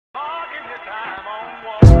With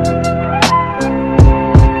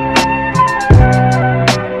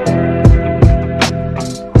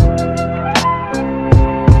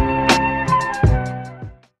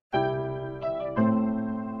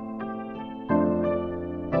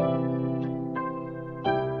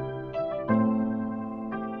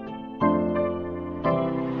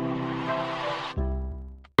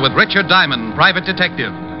Richard Diamond, Private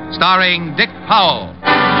Detective, starring Dick Powell.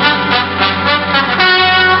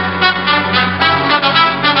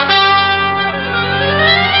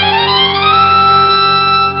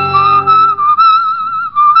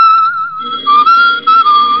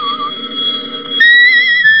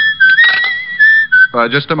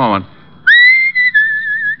 Just a moment.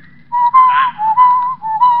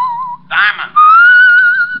 Diamond,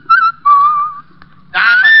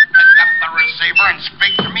 pick up the receiver and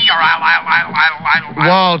speak to me, or I'll...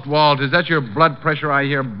 Walt, is that your blood pressure I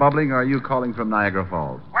hear bubbling, or are you calling from Niagara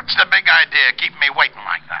Falls? What's the big idea keeping me waiting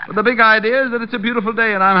like that? Well, the big idea is that it's a beautiful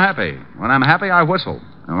day and I'm happy. When I'm happy, I whistle.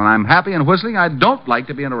 And when I'm happy and whistling, I don't like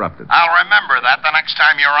to be interrupted. I'll remember that the next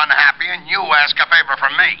time you're unhappy and you ask a favor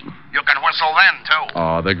from me. You can whistle then, too.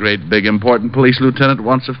 Oh, the great, big, important police lieutenant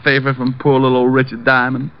wants a favor from poor little old Richard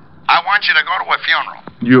Diamond. I want you to go to a funeral.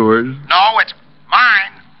 Yours? No, it's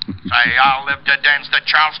mine. Say, I'll live to dance the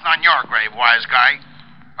Charleston on your grave, wise guy.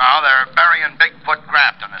 No, they're burying Big Foot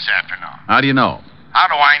Grafton this afternoon. How do you know? How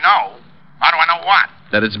do I know? How do I know what?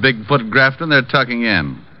 That it's Big Foot Grafton they're tucking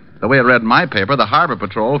in. The way I read in my paper, the Harbor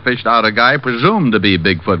Patrol fished out a guy presumed to be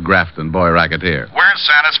Big Foot Grafton, boy racketeer. We're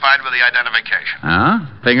satisfied with the identification. Huh?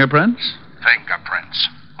 Fingerprints? Fingerprints.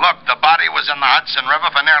 Look, the body was in the Hudson River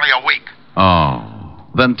for nearly a week. Oh.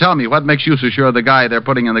 Then tell me, what makes you so sure the guy they're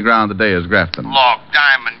putting in the ground today is Grafton? Look,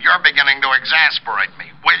 Diamond, you're beginning to exasperate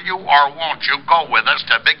me. Will you or won't you go with us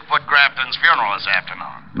to Big Foot Grafton's funeral this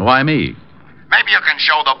afternoon? Why me? Maybe you can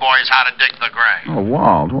show the boys how to dig the grave. Oh,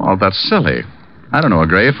 Walt, that's silly. I don't know a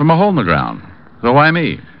grave from a hole in the ground. So why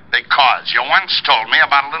me? Because you once told me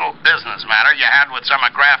about a little business matter you had with some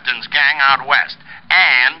of Grafton's gang out west.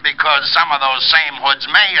 And because some of those same hoods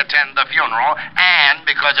may attend the funeral, and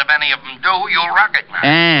because if any of them do, you'll recognize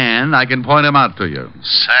them. And I can point them out to you.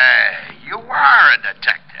 Say, you are a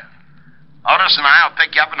detective. Otis and I'll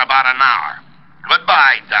pick you up in about an hour.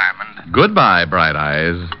 Goodbye, Diamond. Goodbye, Bright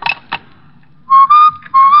Eyes.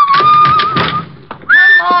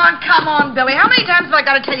 Come on, Billy. How many times have I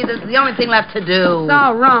got to tell you this is the only thing left to do? It's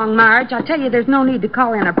all wrong, Marge. I tell you, there's no need to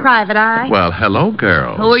call in a private eye. Well, hello,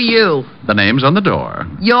 girls. Who are you? The name's on the door.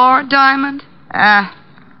 You're Diamond?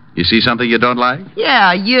 You see something you don't like?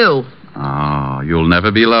 Yeah, you. Oh, you'll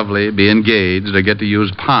never be lovely, be engaged, or get to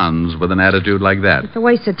use ponds with an attitude like that. It's a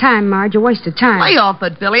waste of time, Marge. A waste of time. Lay off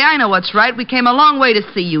it, Billy. I know what's right. We came a long way to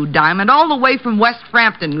see you, Diamond. All the way from West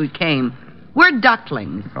Frampton we came. We're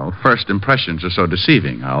ducklings. Well, first impressions are so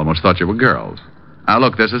deceiving. I almost thought you were girls. Now,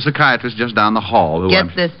 look, there's a psychiatrist just down the hall who...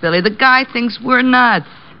 Get this, Billy. The guy thinks we're nuts.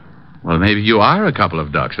 Well, maybe you are a couple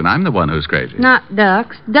of ducks, and I'm the one who's crazy. Not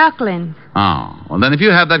ducks, ducklings. Oh, well, then if you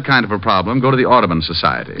have that kind of a problem, go to the Audubon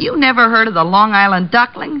Society. You never heard of the Long Island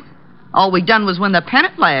Ducklings? All we done was win the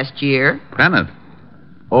pennant last year. Pennant?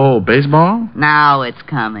 Oh, baseball? Now it's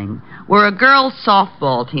coming. We're a girls'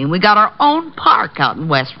 softball team. We got our own park out in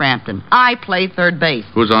West Frampton. I play third base.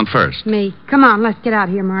 Who's on first? Me. Come on, let's get out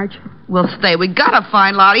here, Marge. We'll stay. We gotta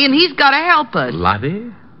find Lottie, and he's gotta help us.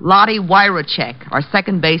 Lottie? Lottie Wyrachek, our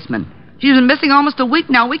second baseman. She's been missing almost a week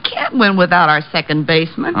now. We can't win without our second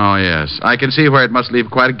baseman. Oh, yes. I can see where it must leave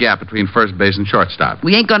quite a gap between first base and shortstop.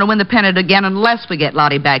 We ain't gonna win the pennant again unless we get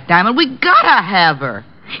Lottie back, Diamond. We gotta have her.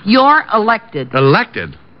 You're elected.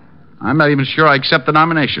 Elected? I'm not even sure I accept the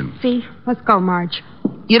nomination. See? Let's go, Marge.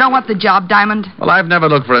 You don't want the job, Diamond? Well, I've never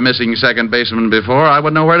looked for a missing second baseman before. I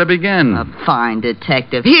wouldn't know where to begin. A fine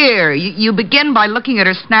detective. Here, you begin by looking at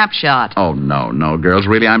her snapshot. Oh, no, girls.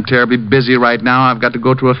 Really, I'm terribly busy right now. I've got to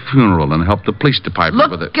go to a funeral and help the police department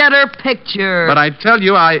with it. Look at her picture. But I tell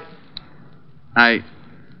you,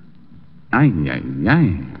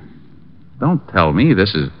 Don't tell me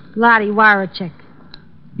this is... Lottie Wyrachek.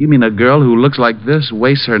 You mean a girl who looks like this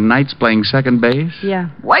wastes her nights playing second base? Yeah.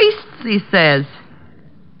 Wastes, he says.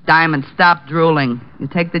 Diamond, stop drooling. You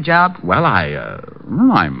take the job? Well,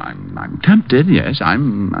 I'm tempted. Yes,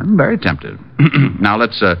 I'm very tempted. Now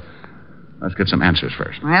let's get some answers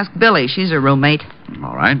first. Ask Billy. She's her roommate.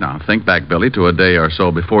 All right. Now think back, Billy, to a day or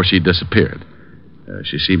so before she disappeared.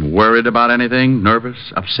 She seemed worried about anything,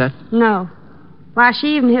 nervous, upset? No. Why,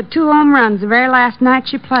 she even hit 2 home runs the very last night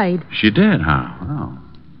she played. She did, huh? Oh.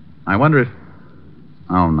 I wonder if...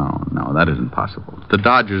 Oh, no, that isn't possible. The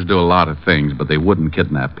Dodgers do a lot of things, but they wouldn't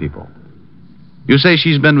kidnap people. You say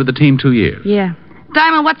she's been with the team 2 years? Yeah.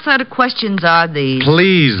 Diamond, what sort of questions are these?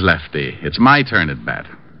 Please, Lefty. It's my turn at bat.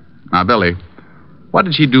 Now, Billy, what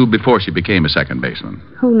did she do before she became a second baseman?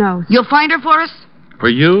 Who knows? You'll find her for us? For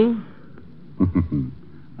you?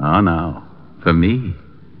 Oh, no. For me.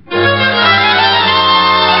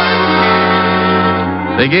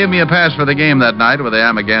 They gave me a pass for the game that night with the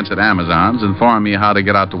Amagansett Amazons, informed me how to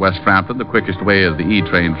get out to West Frampton the quickest way as the E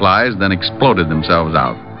train flies, then exploded themselves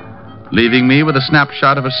out, leaving me with a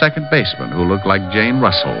snapshot of a second baseman who looked like Jane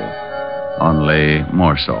Russell, only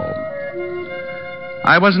more so.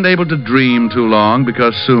 I wasn't able to dream too long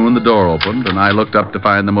because soon the door opened and I looked up to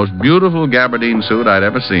find the most beautiful gabardine suit I'd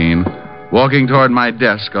ever seen walking toward my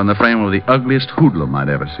desk on the frame of the ugliest hoodlum I'd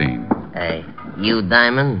ever seen. Hey, you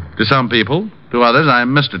Diamond? To some people. To others,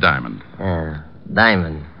 I'm Mr. Diamond.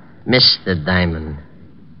 Diamond. Mr. Diamond.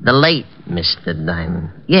 The late Mr. Diamond.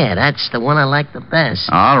 Yeah, that's the one I like the best.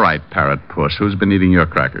 All right, parrot puss. Who's been eating your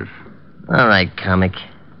crackers? All right, comic.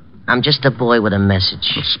 I'm just a boy with a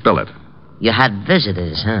message. Well, spill it. You had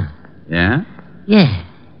visitors, huh? Yeah? Yeah.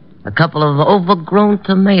 A couple of overgrown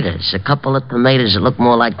tomatoes. A couple of tomatoes that look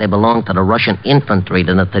more like they belong to the Russian infantry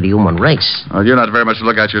than to the human race. Well, you're not very much to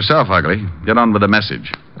look at yourself, Ugly. Get on with the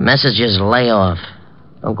message. The message is lay off.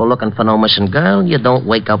 Don't go looking for no missing girl. You don't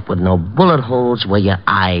wake up with no bullet holes where your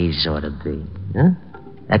eyes ought to be. Huh?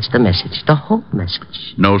 That's the message. The whole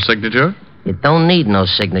message. No signature? You don't need no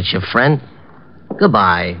signature, friend.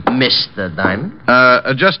 Goodbye, Mr. Diamond.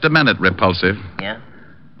 Just a minute, Repulsive. Yeah?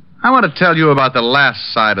 I want to tell you about the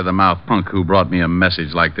last side-of-the-mouth punk who brought me a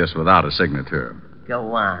message like this without a signature.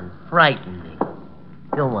 Go on. Frighten me.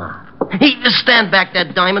 Go on. Hey, just stand back there,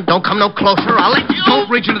 Diamond. Don't come no closer. I'll let you...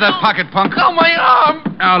 Don't reach into that pocket, punk. Oh, my arm!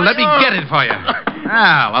 Now, let me get it for you.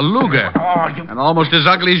 Now, a Luger. And almost as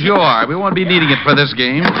ugly as you are. We won't be needing it for this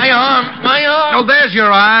game. My arm! My arm! Oh, there's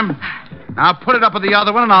your arm. Now, put it up with the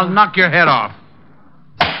other one, and I'll knock your head off.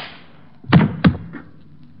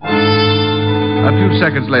 A few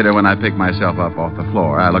seconds later, when I picked myself up off the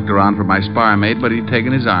floor, I looked around for my spar mate, but he'd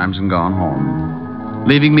taken his arms and gone home,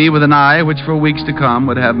 leaving me with an eye which for weeks to come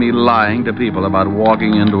would have me lying to people about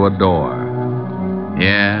walking into a door.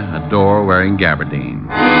 Yeah, a door wearing gabardine.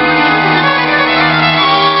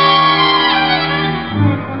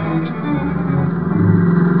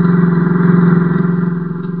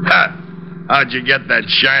 How'd you get that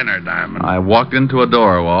shiner, Diamond? I walked into a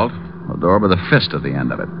door, Walt. A door with a fist at the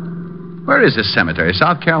end of it. Where is this cemetery?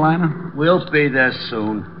 South Carolina? We'll be there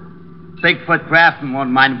soon. Big Foot Grafton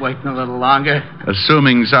won't mind waiting a little longer.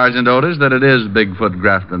 Assuming, Sergeant Otis, that it is Big Foot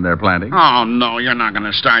Grafton they're planting. Oh, no, you're not going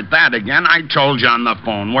to start that again. I told you on the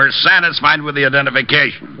phone. We're satisfied with the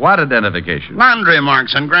identification. What identification? Laundry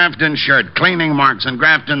marks on Grafton's shirt, cleaning marks on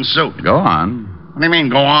Grafton's suit. Go on. What do you mean,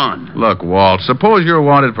 go on? Look, Walt, suppose you're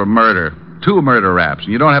wanted for murder. 2 murder raps,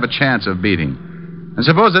 and you don't have a chance of beating. And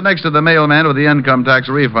suppose that next to the mailman with the income tax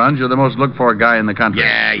refunds, you're the most looked-for guy in the country.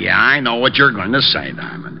 Yeah, I know what you're going to say,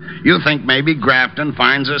 Diamond. You think maybe Grafton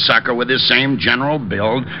finds a sucker with his same general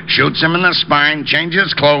build, shoots him in the spine,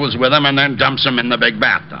 changes clothes with him, and then dumps him in the big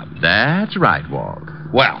bathtub. That's right, Walt.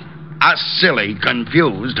 Well, us silly,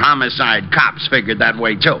 confused homicide cops figured that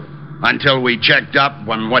way, too, until we checked up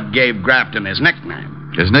on what gave Grafton his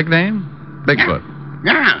nickname. His nickname? Bigfoot.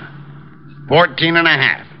 Yeah. 14 and a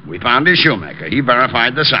half. We found his shoemaker. He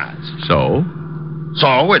verified the size. So?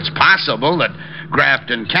 So it's possible that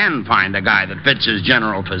Grafton can find a guy that fits his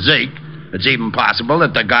general physique. It's even possible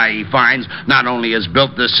that the guy he finds not only is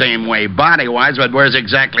built the same way body-wise, but wears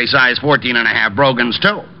exactly size 14 and a half brogans,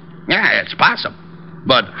 too. Yeah, it's possible,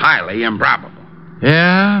 but highly improbable.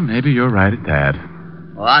 Yeah, maybe you're right at that.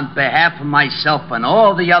 Well, on behalf of myself and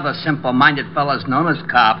all the other simple-minded fellas known as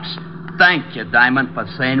cops, thank you, Diamond, for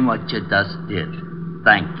saying what you just did.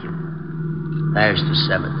 Thank you. There's the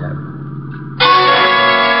cemetery.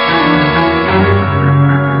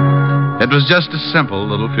 It was just a simple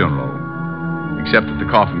little funeral, except that the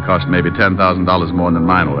coffin cost maybe $10,000 more than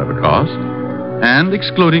mine will ever cost, and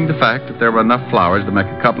excluding the fact that there were enough flowers to make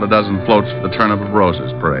a couple of dozen floats for the Turnip of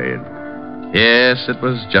Roses parade. Yes, it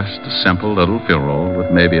was just a simple little funeral with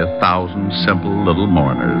maybe 1,000 simple little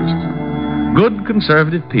mourners. Good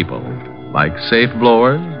conservative people, like safe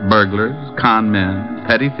blowers, burglars, con men,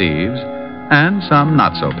 petty thieves, and some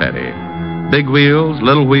not so petty. Big wheels,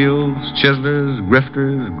 little wheels, chiselers,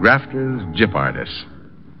 grifters, grafters, gyp artists.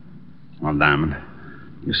 Well, Diamond,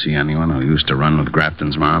 you see anyone who used to run with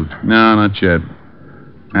Grafton's mob? No, not yet.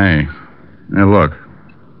 Hey, look.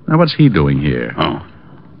 Now, what's he doing here? Oh.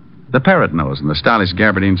 The parrot nose in the stylish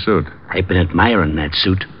gabardine suit. I've been admiring that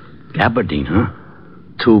suit. Gabardine, huh?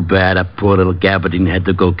 Too bad a poor little gabardine had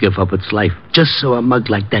to go give up its life just so a mug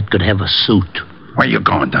like that could have a suit. Where you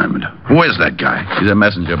going, Diamond? Who is that guy? He's a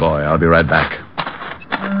messenger boy. I'll be right back.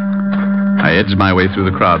 I edged my way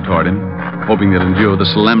through the crowd toward him, hoping that in view of the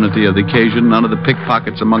solemnity of the occasion, none of the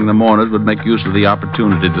pickpockets among the mourners would make use of the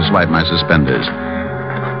opportunity to swipe my suspenders.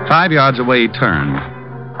 5 yards away, he turned.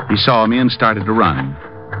 He saw me and started to run.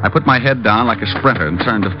 I put my head down like a sprinter and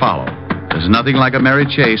turned to follow. There's nothing like a merry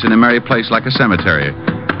chase in a merry place like a cemetery.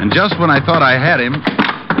 And just when I thought I had him...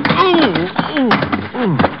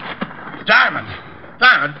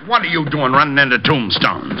 Diamond, what are you doing running into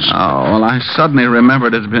tombstones? Oh, well, I suddenly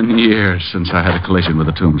remembered it's been years since I had a collision with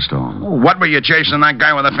a tombstone. Oh, what were you chasing that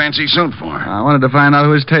guy with a fancy suit for? I wanted to find out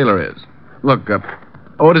who his tailor is. Look,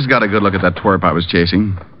 Otis got a good look at that twerp I was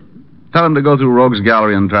chasing. Tell him to go through Rogue's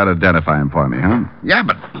Gallery and try to identify him for me, huh? Yeah,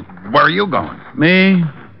 but where are you going? Me?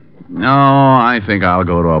 No, I think I'll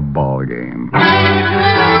go to a ball game.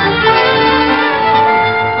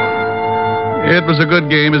 It was a good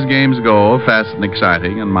game as games go, fast and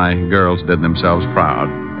exciting, and my girls did themselves proud,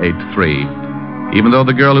 8-3, even though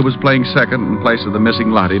the girl who was playing second in place of the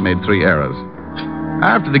missing Lottie made 3 errors.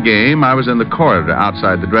 After the game, I was in the corridor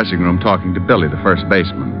outside the dressing room talking to Billy, the first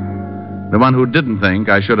baseman, the one who didn't think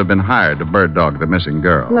I should have been hired to bird dog the missing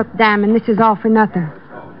girl. Look, Diamond, this is all for nothing.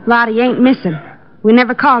 Lottie ain't missing. We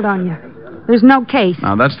never called on you. There's no case.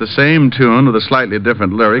 Now, that's the same tune with a slightly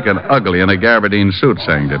different lyric and ugly in a gabardine suit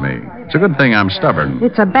sang to me. It's a good thing I'm stubborn.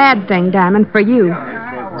 It's a bad thing, Diamond, for you.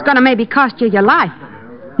 It's going to maybe cost you your life.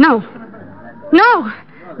 No. No!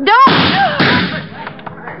 Don't!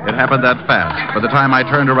 It happened that fast. By the time I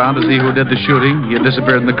turned around to see who did the shooting, he had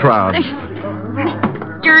disappeared in the crowd.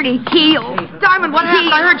 Dirty heel. Diamond, what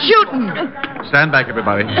happened? I heard shooting. Stand back,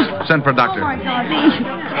 everybody. Send for a doctor.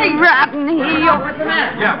 Rotten heel.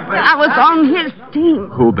 I was on his team.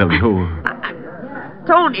 Who, Billy? Who? I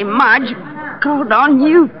told him Marge called on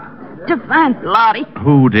you to find Lottie.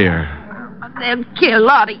 Who, dear? They'll kill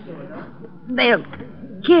Lottie. They'll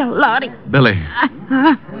kill Lottie. Billy.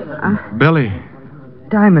 Billy.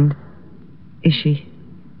 Diamond. Is she?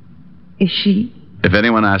 If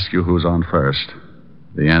anyone asks you who's on first,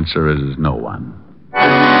 the answer is no one.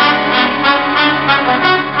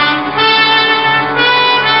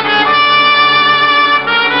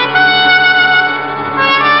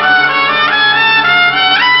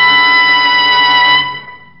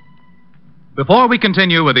 Before we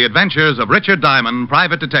continue with the adventures of Richard Diamond,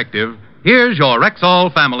 private detective, here's your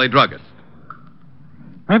Rexall family druggist.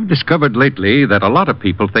 I've discovered lately that a lot of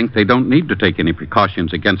people think they don't need to take any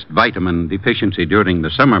precautions against vitamin deficiency during the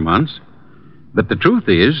summer months. But the truth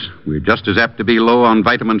is, we're just as apt to be low on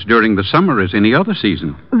vitamins during the summer as any other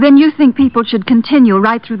season. Then you think people should continue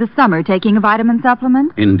right through the summer taking a vitamin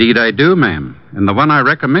supplement? Indeed I do, ma'am. And the one I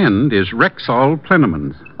recommend is Rexall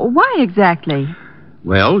Plenamins. Why exactly?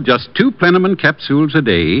 Well, just 2 Plenamon capsules a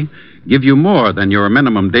day give you more than your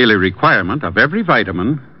minimum daily requirement of every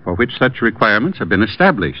vitamin for which such requirements have been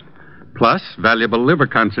established, plus valuable liver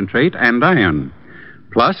concentrate and iron,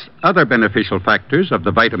 plus other beneficial factors of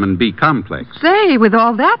the vitamin B complex. Say, with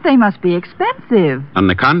all that, they must be expensive. On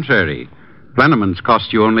the contrary, Plenamins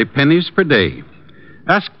cost you only pennies per day.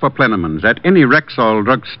 Ask for Plenamins at any Rexall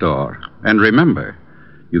drugstore. And remember,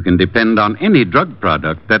 you can depend on any drug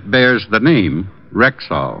product that bears the name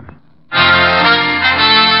Rexall.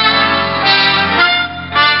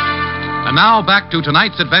 And now back to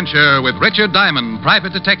tonight's adventure with Richard Diamond,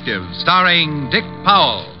 private detective, starring Dick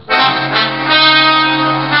Powell.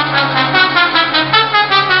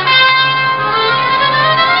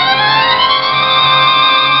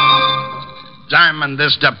 Diamond,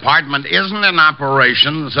 this department isn't in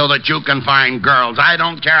operation so that you can find girls. I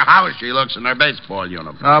don't care how she looks in her baseball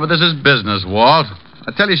uniform. Oh, but this is business, Walt.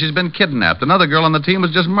 I tell you, she's been kidnapped. Another girl on the team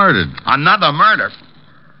was just murdered. Another murder?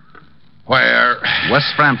 Where?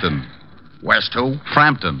 West Frampton. West who?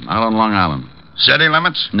 Frampton, out on Long Island. City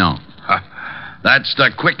limits? No. That's the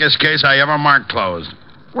quickest case I ever marked closed.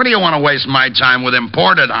 What do you want to waste my time with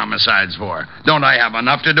imported homicides for? Don't I have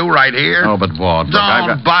enough to do right here? Oh, but Walt, look,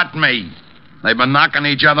 Don't butt me. They've been knocking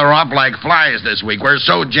each other off like flies this week. We're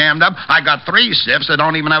so jammed up, I got 3 stiffs that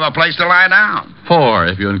don't even have a place to lie down. 4,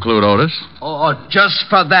 if you include Otis. Oh, just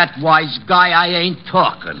for that, wise guy, I ain't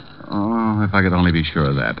talking. Oh, if I could only be sure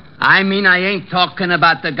of that. I mean, I ain't talking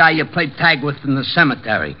about the guy you played tag with in the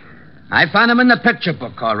cemetery. I found him in the picture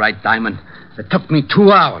book, all right, Diamond. It took me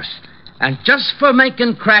 2 hours. And just for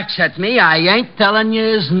making cracks at me, I ain't telling you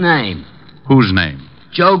his name. Whose name?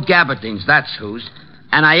 Joe Gabardine's, that's whose.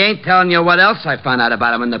 And I ain't telling you what else I found out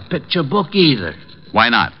about him in the picture book either. Why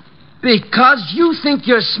not? Because you think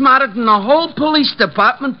you're smarter than the whole police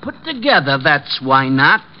department put together, that's why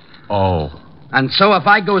not. Oh. And so if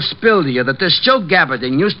I go spill to you that this Joe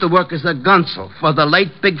Gabardine used to work as a gunsel for the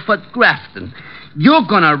late Big Foot Grafton, you're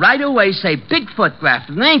going to right away say Big Foot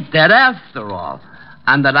Grafton ain't dead after all,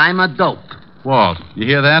 and that I'm a dope. Walt, you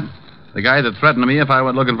hear that? The guy that threatened me if I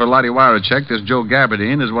went looking for Lottie Wirachek, this Joe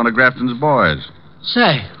Gabardine, is one of Grafton's boys.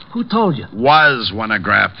 Say, who told you? Was one of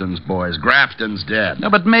Grafton's boys. Grafton's dead. No,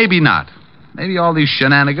 but maybe not. Maybe all these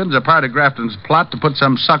shenanigans are part of Grafton's plot to put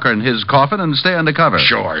some sucker in his coffin and stay undercover.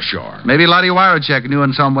 Sure. Maybe Lottie Wirachek knew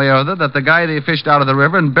in some way or other that the guy they fished out of the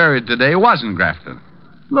river and buried today wasn't Grafton.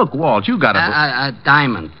 Look, Walt, you got to...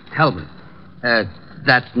 Diamond, Helbert.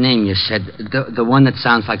 That name you said, the one that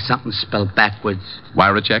sounds like something spelled backwards.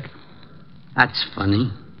 Wirachek? That's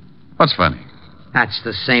funny. What's funny? That's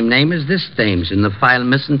the same name as this dame's in the file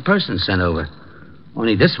missing person sent over.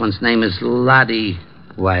 Only this one's name is Lottie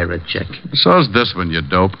Wirachek. So's this one, you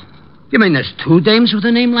dope. You mean there's two dames with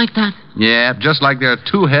a name like that? Yeah, just like there are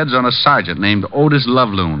two heads on a sergeant named Otis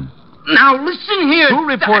Loveloon. Now, listen here. Who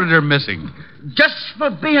reported her missing? Just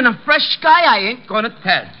for being a fresh guy, I ain't going to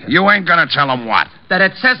tell you. You ain't going to tell him what? That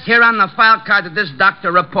it says here on the file card that this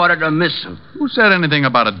doctor reported her missing. Who said anything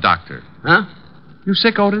about a doctor? Huh? You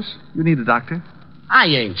sick, Otis? You need a doctor? I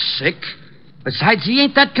ain't sick. Besides, he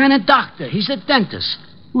ain't that kind of doctor. He's a dentist.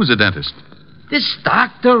 Who's a dentist? This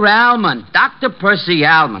Dr. Alman. Dr. Percy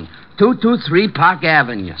Alman. 223 Park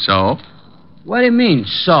Avenue. So? What do you mean,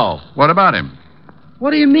 so? What about him?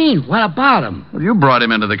 What do you mean, what about him? Well, you brought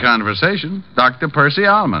him into the conversation. Dr. Percy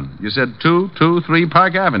Alman. You said 223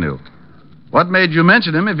 Park Avenue. What made you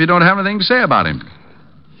mention him if you don't have anything to say about him?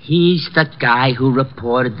 He's the guy who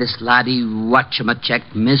reported this Lottie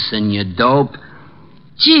whatchamachek missing, you dope.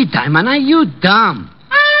 Gee, Diamond, are you dumb?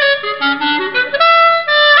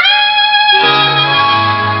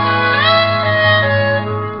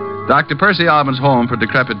 Dr. Percy Alman's home for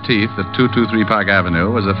decrepit teeth at 223 Park Avenue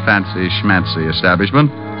was a fancy schmancy establishment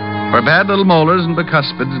where bad little molars and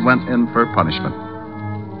bicuspids went in for punishment.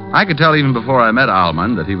 I could tell even before I met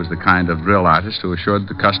Alman that he was the kind of drill artist who assured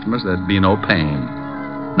the customers there'd be no pain.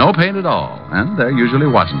 No pain at all, and there usually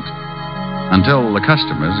wasn't. Until the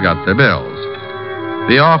customers got their bills.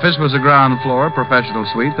 The office was a ground floor professional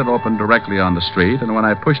suite that opened directly on the street, and when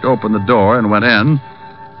I pushed open the door and went in,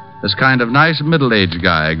 this kind of nice middle-aged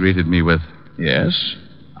guy greeted me with, Yes?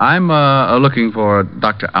 I'm looking for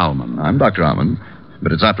Dr. Alman. I'm Dr. Alman,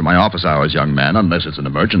 but it's after my office hours, young man, unless it's an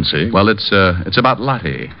emergency. Well, it's about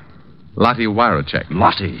Lottie. Lottie Wirachek.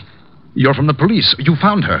 Lottie? You're from the police. You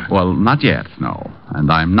found her. Well, not yet, no.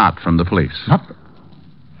 And I'm not from the police. Not...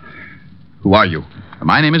 Who are you?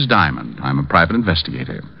 My name is Diamond. I'm a private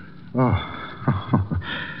investigator. Oh.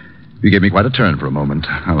 You gave me quite a turn for a moment.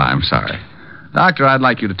 Well, I'm sorry. Doctor, I'd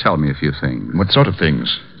like you to tell me a few things. What sort of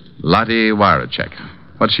things? Lottie Wirachek.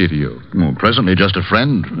 What's she to you? Oh, presently just a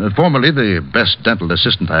friend. Formerly the best dental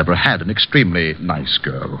assistant I ever had. An extremely nice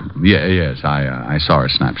girl. Yes, I saw her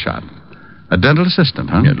snapshot. A dental assistant,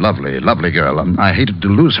 huh? Yeah, lovely girl. I hated to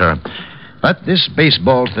lose her. But this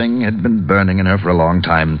baseball thing had been burning in her for a long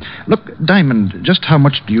time. Look, Diamond, just how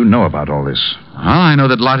much do you know about all this? Well, I know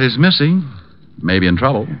that Lottie's missing. Maybe in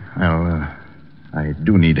trouble. Well, I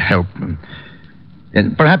do need help.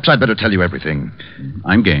 And perhaps I'd better tell you everything.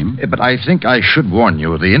 I'm game. But I think I should warn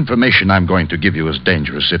you. The information I'm going to give you is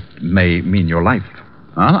dangerous. It may mean your life.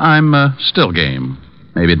 Well, I'm still game.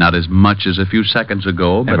 Maybe not as much as a few seconds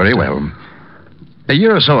ago, but... Very well. A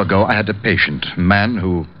year or so ago, I had a patient, a man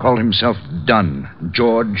who called himself Dunn.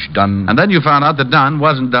 George Dunn. And then you found out that Dunn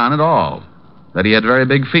wasn't Dunn at all. That he had very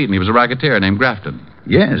big feet and he was a racketeer named Grafton.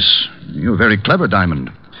 Yes. You're very clever, Diamond.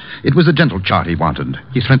 It was the dental chart he wanted.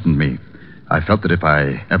 He threatened me. I felt that if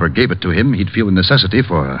I ever gave it to him, he'd feel the necessity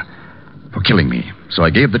for killing me. So I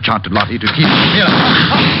gave the chart to Lottie to keep...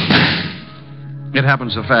 It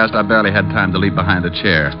happened so fast, I barely had time to leap behind a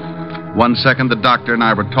chair. 1 second, the doctor and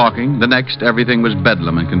I were talking. The next, everything was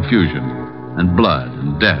bedlam and confusion. And blood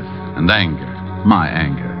and death and anger. My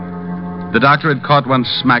anger. The doctor had caught one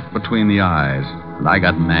smack between the eyes. And I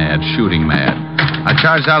got mad, shooting mad. I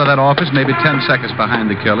charged out of that office maybe 10 seconds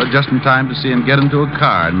behind the killer, just in time to see him get into a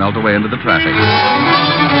car and melt away into the traffic.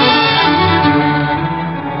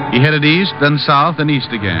 He headed east, then south, and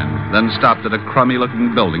east again, then stopped at a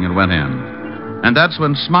crummy-looking building and went in. And that's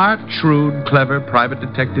when smart, shrewd, clever private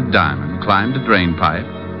detective Diamond climbed a drain pipe,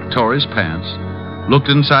 tore his pants, looked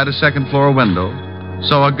inside a second-floor window,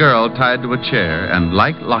 saw a girl tied to a chair, and,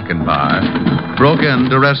 like Lochinvar, broke in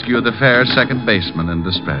to rescue the fair second baseman in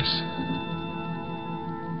distress.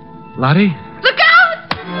 Lottie? Look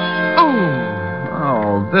out!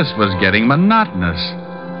 Oh, this was getting monotonous.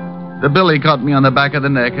 The billy caught me on the back of the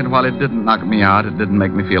neck, and while it didn't knock me out, it didn't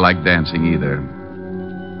make me feel like dancing either.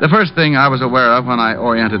 The first thing I was aware of when I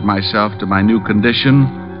oriented myself to my new condition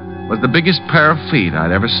was the biggest pair of feet I'd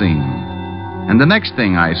ever seen. And the next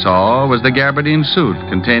thing I saw was the gabardine suit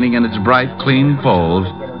containing in its bright, clean folds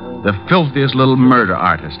the filthiest little murder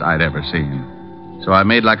artist I'd ever seen. So I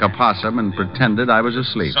made like a possum and pretended I was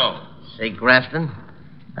asleep. Say, Grafton,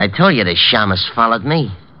 I told you the shamus followed me.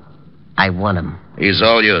 I want him. He's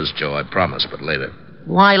all yours, Joe, I promise, but later.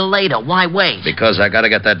 Why later? Why wait? Because I gotta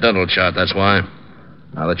get that dental chart, that's why.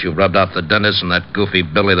 Now that you've rubbed off the dentist and that goofy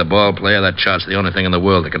Billy the ball player, that chart's the only thing in the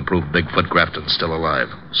world that can prove Big Foot Grafton's still alive.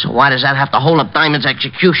 So why does that have to hold up Diamond's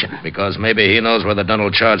execution? Because maybe he knows where the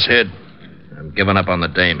dental chart's hid. I'm giving up on the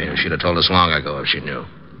dame here. She'd have told us long ago if she knew.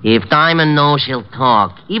 If Diamond knows, he'll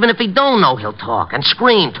talk. Even if he don't know, he'll talk. And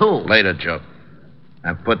scream, too. Later, Joe.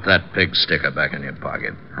 And put that pig sticker back in your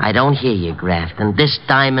pocket. I don't hear you, Grafton. This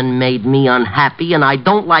Diamond made me unhappy, and I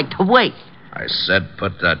don't like to wait. I said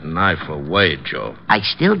put that knife away, Joe. I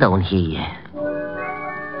still don't hear you.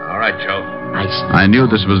 All right, Joe. I knew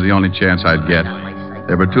this was the only chance I'd get.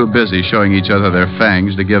 They were too busy showing each other their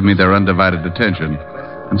fangs to give me their undivided attention.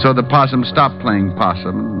 And so the possum stopped playing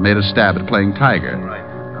possum and made a stab at playing tiger.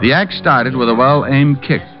 The act started with a well-aimed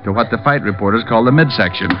kick to what the fight reporters call the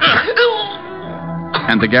midsection.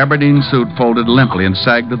 And the gabardine suit folded limply and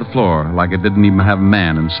sagged to the floor like it didn't even have a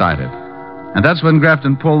man inside it. And that's when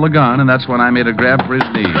Grafton pulled the gun, and that's when I made a grab for his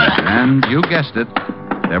knees. And you guessed it,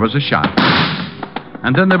 there was a shot.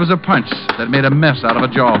 And then there was a punch that made a mess out of a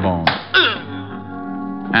jawbone.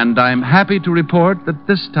 And I'm happy to report that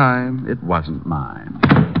this time it wasn't mine.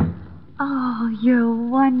 Oh, you're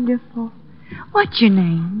wonderful. What's your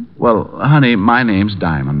name? Well, honey, my name's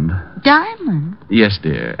Diamond. Diamond? Yes,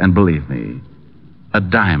 dear, and believe me, a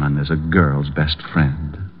diamond is a girl's best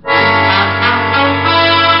friend.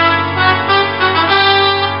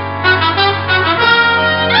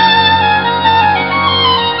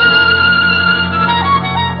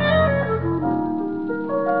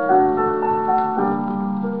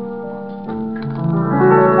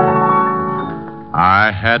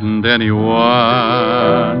 I hadn't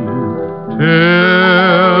anyone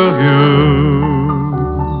tell you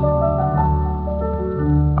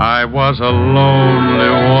I was a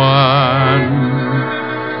lonely one.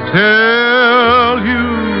 Tell you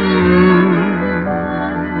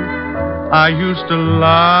I used to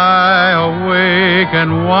lie awake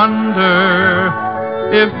and wonder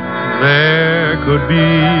if there could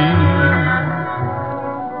be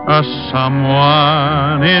a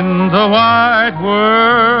someone in the wide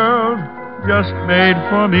world just made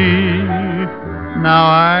for me. Now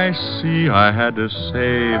I see I had to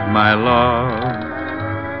save my love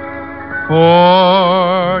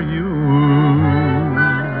for you.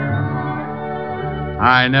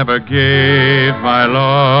 I never gave my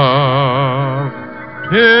love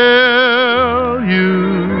till you.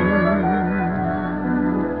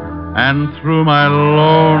 And through my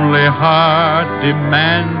lonely heart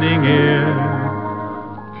demanding it,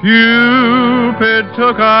 Cupid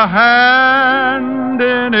took a hand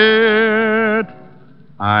in it.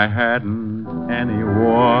 I hadn't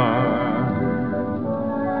anyone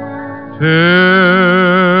till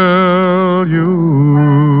you.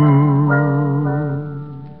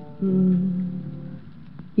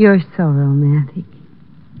 You're so romantic.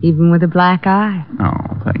 Even with a black eye.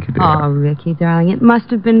 Oh, thank you, dear. Oh, Ricky, darling, it must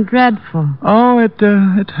have been dreadful. Oh, it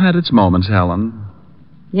had its moments, Helen.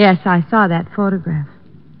 Yes, I saw that photograph.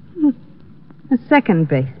 A second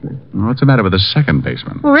baseman. What's the matter with a second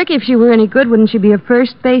baseman? Well, Ricky, if she were any good, wouldn't she be a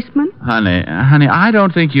first baseman? Honey, I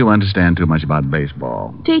don't think you understand too much about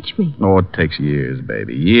baseball. Teach me. Oh, it takes years,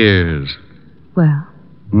 baby. Years. Well?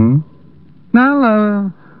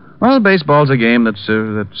 Well, baseball's a game that's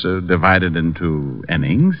divided into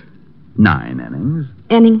innings. 9 innings.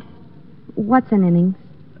 Innings? What's an innings?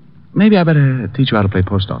 Maybe I better teach you how to play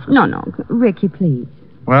post office. No. Ricky, please.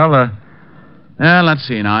 Well, let's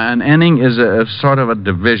see now. An inning is a sort of a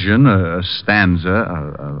division, a stanza,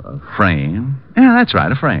 a frame. Yeah, that's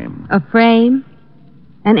right, a frame. A frame?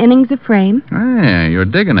 An inning's a frame? Yeah, you're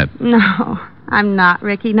digging it. No, I'm not,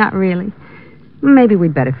 Ricky, not really. Maybe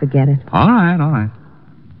we'd better forget it. All right.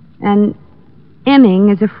 An inning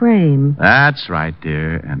is a frame. That's right,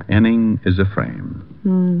 dear. An inning is a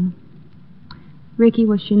frame. Ricky,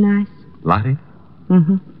 was she nice? Lottie?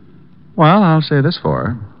 Mm-hmm. Well, I'll say this for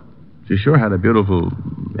her. She sure had a beautiful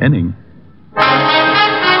inning.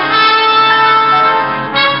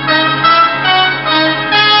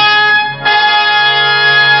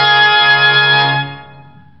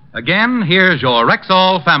 Again, here's your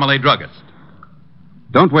Rexall family druggist.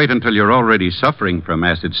 Don't wait until you're already suffering from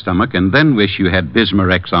acid stomach and then wish you had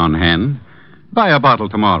Bismarex on hand. Buy a bottle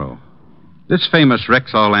tomorrow. This famous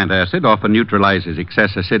Rexall antacid often neutralizes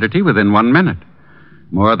excess acidity within 1 minute.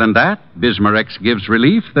 More than that, Bismarex gives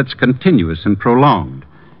relief that's continuous and prolonged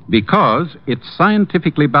because its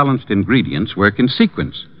scientifically balanced ingredients work in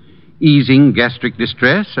sequence, easing gastric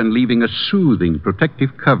distress and leaving a soothing protective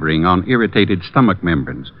covering on irritated stomach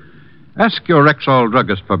membranes. Ask your Rexall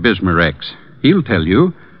druggist for Bismarex. He'll tell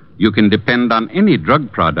you you can depend on any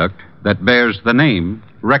drug product that bears the name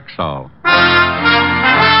Rexall.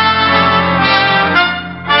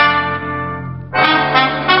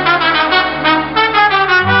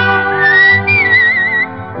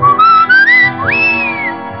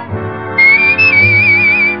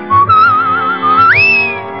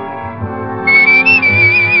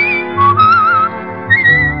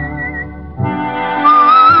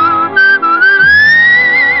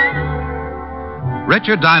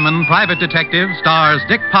 Richard Diamond, Private Detective, stars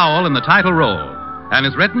Dick Powell in the title role and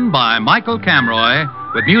is written by Michael Camroy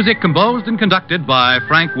with music composed and conducted by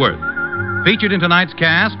Frank Worth. Featured in tonight's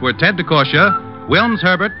cast were Ted DeCorsia, Wilms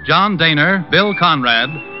Herbert, John Daner, Bill Conrad,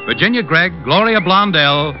 Virginia Gregg, Gloria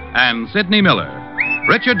Blondell, and Sidney Miller.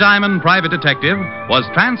 Richard Diamond, Private Detective was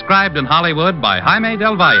transcribed in Hollywood by Jaime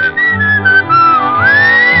Del Valle.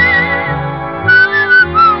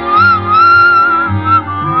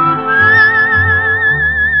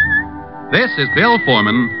 This is Bill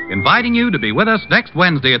Foreman inviting you to be with us next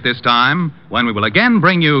Wednesday at this time when we will again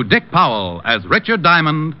bring you Dick Powell as Richard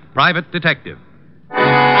Diamond, Private Detective.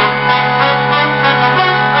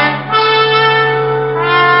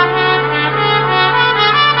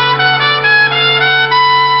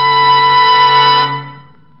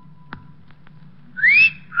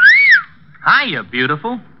 Hiya,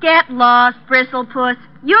 beautiful. Get lost, Bristlepuss.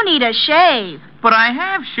 You need a shave. But I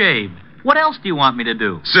have shaved. What else do you want me to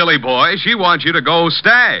do? Silly boy, she wants you to go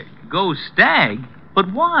Stag. Go Stag?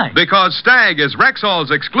 But why? Because Stag is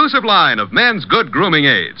Rexall's exclusive line of men's good grooming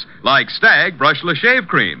aids, like Stag Brushless Shave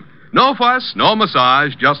Cream. No fuss, no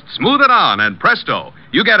massage, just smooth it on, and presto,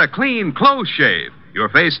 you get a clean, close shave. Your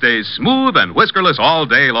face stays smooth and whiskerless all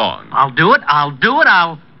day long. I'll do it. I'll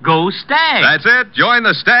go Stag. That's it. Join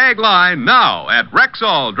the Stag line now at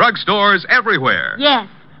Rexall drugstores everywhere. Yes,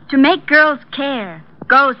 to make girls care.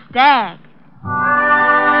 Go Stag.